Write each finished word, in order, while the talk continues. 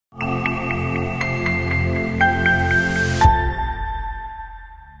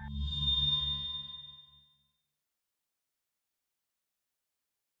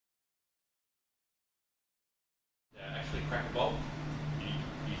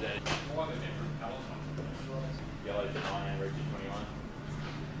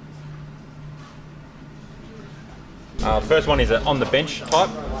The first one is on the bench type.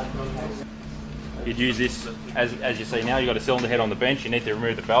 You'd use this, as you see now, you've got a cylinder head on the bench. You need to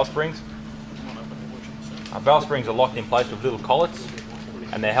remove the valve springs. Valve springs are locked in place with little collets,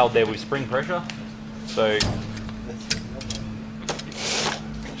 and they're held there with spring pressure. So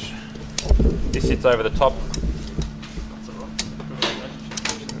this sits over the top.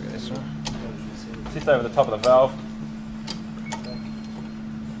 Sits over the top of the valve.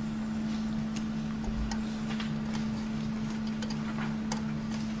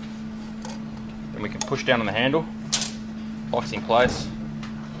 Then we can push down on the handle. Locks in place.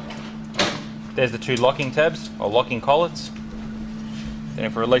 There's the two locking tabs, or locking collets. Then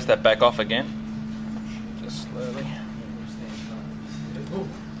if we release that back off again, just slowly.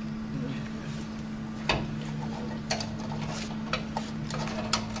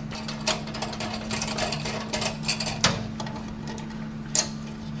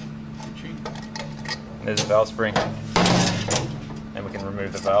 There's a valve spring, and we can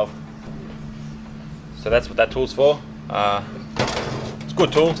remove the valve. So that's what that tool's for. It's a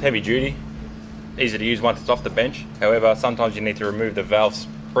good tool, it's heavy duty. Easy to use once it's off the bench. However, sometimes you need to remove the valve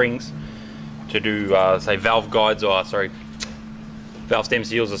springs to do, say, valve guides or, valve stem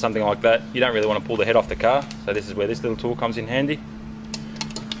seals or something like that. You don't really want to pull the head off the car, so this is where this little tool comes in handy.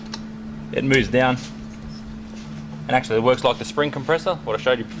 It moves down, and actually it works like the spring compressor, what I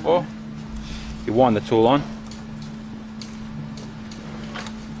showed you before. You wind the tool on.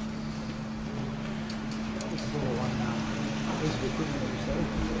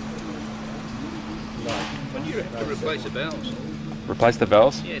 When you have to replace the valves. Replace the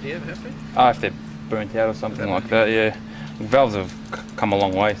valves? Yeah, do you ever have to? Oh, if they're burnt out or something like that, yeah. Valves have come a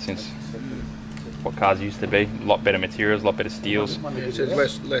long way since what cars used to be. A lot better materials, a lot better steels. So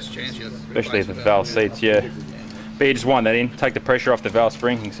there's less chance you Especially the valve seats, yeah. But you just wind that in, take the pressure off the valve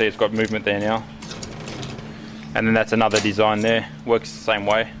spring. You can see it's got movement there now. And then that's another design there. Works the same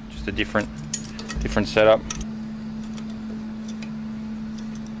way, just a different setup.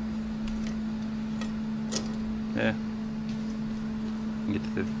 Yeah. You can get to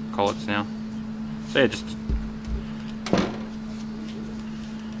the collets now. So yeah, just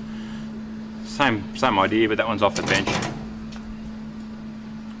same idea, but that one's off the bench.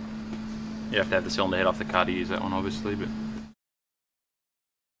 You have to have the cylinder head off the car to use that one, obviously, but